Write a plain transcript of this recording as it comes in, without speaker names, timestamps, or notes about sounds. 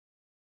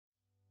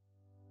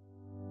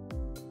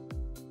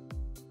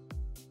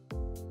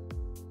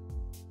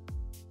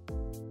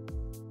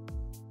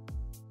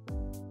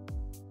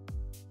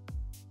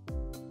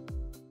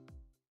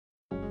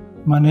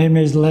My name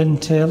is Len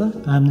Taylor.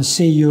 I'm the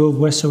CEO of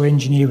Whessoe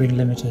Engineering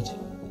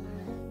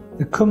Ltd.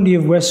 The company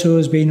of Whessoe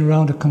has been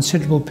around a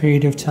considerable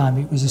period of time.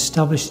 It was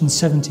established in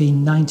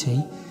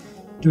 1790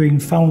 doing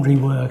foundry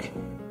work,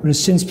 but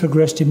has since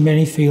progressed in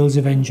many fields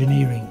of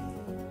engineering.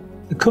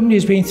 The company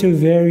has been through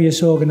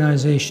various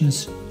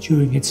organisations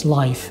during its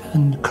life,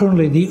 and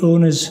currently the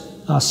owners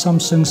are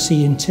Samsung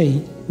C&T,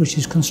 which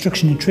is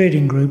construction and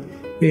trading group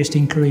based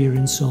in Korea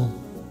in Seoul.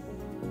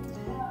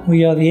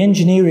 We are the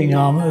engineering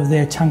arm of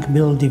their tank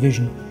build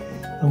division,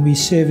 and we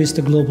service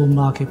the global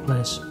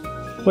marketplace.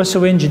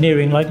 Whessoe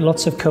Engineering, like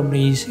lots of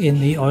companies in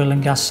the oil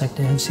and gas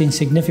sector, have seen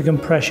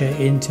significant pressure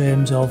in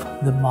terms of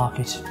the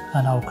market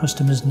and our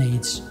customers'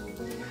 needs.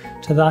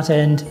 To that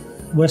end,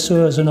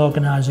 Whessoe as an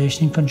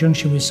organisation, in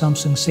conjunction with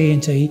Samsung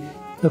C&T,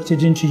 looked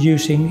at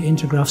introducing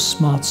Intergraph's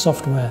smart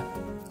software,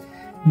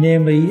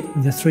 namely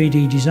the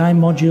 3D design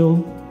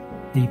module,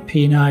 the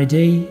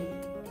P&ID,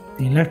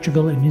 the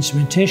electrical and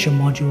instrumentation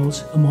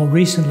modules, and more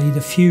recently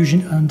the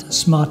Fusion and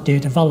Smart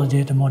Data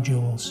Validator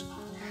modules.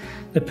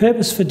 The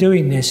purpose for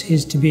doing this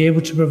is to be able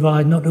to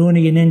provide not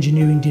only an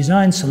engineering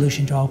design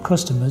solution to our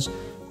customers,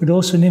 but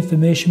also an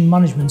information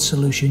management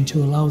solution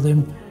to allow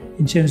them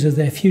in terms of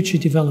their future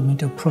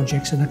development of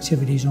projects and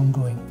activities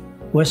ongoing.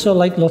 Whessoe,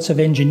 like lots of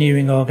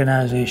engineering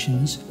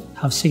organisations,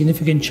 have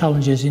significant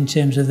challenges in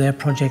terms of their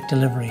project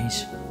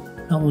deliveries,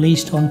 not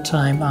least on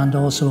time and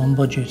also on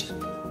budget.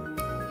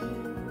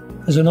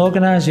 As an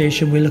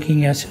organisation, we're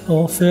looking at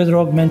further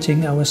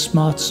augmenting our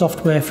smart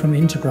software from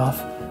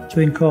Intergraph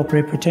to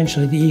incorporate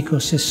potentially the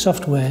ecosystem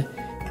software.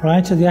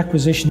 Prior to the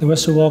acquisition, the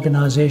Whessoe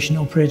organisation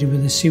operated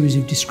with a series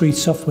of discrete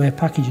software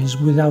packages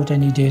without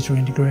any data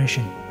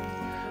integration.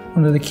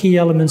 One of the key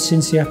elements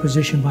since the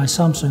acquisition by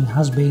Samsung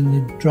has been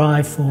the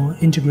drive for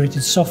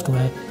integrated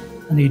software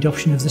and the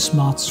adoption of the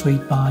Smart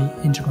Suite by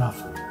Intergraph.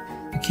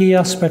 The key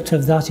aspect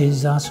of that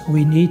is that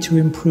we need to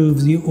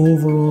improve the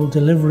overall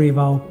delivery of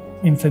our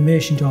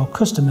information to our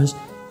customers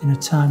in a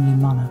timely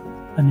manner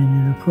and in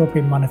an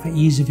appropriate manner for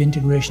ease of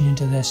integration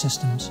into their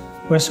systems.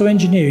 Whessoe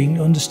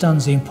Engineering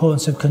understands the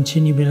importance of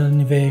continual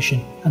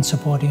innovation and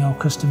supporting our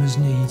customers'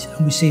 needs,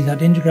 and we see that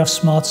Intergraph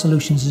Smart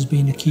Solutions has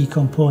been a key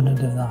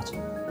component of that.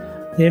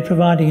 They're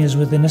providing us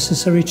with the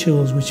necessary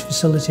tools which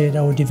facilitate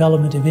our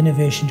development of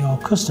innovation to our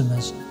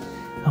customers,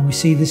 and we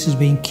see this as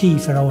being key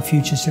for our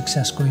future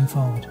success going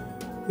forward.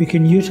 We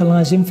can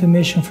utilise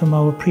information from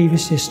our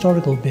previous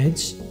historical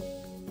bids,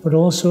 but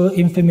also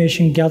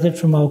information gathered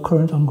from our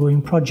current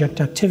ongoing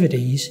project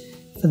activities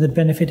for the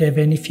benefit of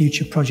any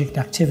future project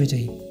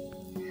activity.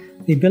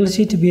 The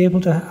ability to be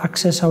able to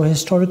access our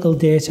historical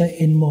data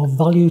in more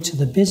value to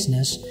the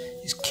business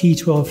is key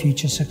to our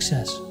future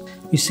success.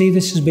 We see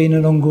this as being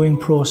an ongoing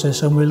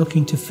process, and we're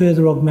looking to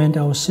further augment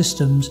our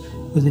systems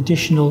with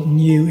additional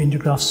new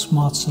Intergraph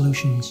Smart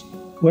Solutions.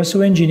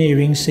 Whessoe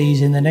Engineering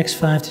sees in the next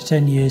 5 to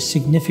 10 years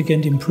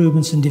significant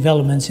improvements and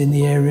developments in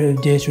the area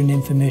of data and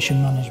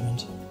information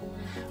management.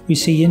 We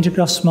see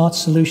Intergraph Smart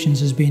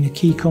Solutions as being a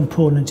key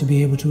component to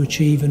be able to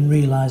achieve and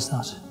realise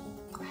that.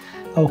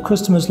 Our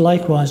customers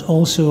likewise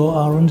also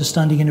are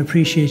understanding and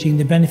appreciating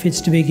the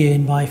benefits to be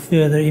gained by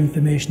further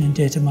information and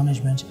data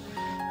management,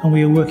 and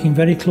we are working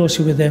very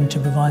closely with them to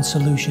provide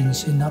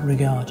solutions in that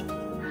regard.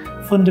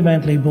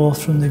 Fundamentally,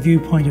 both from the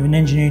viewpoint of an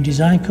engineering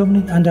design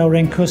company and our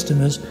end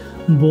customers,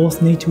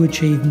 both need to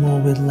achieve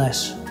more with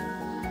less.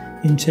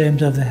 In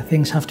terms of the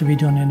things have to be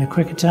done in a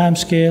quicker time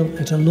scale,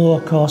 at a lower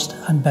cost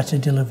and better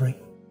delivery.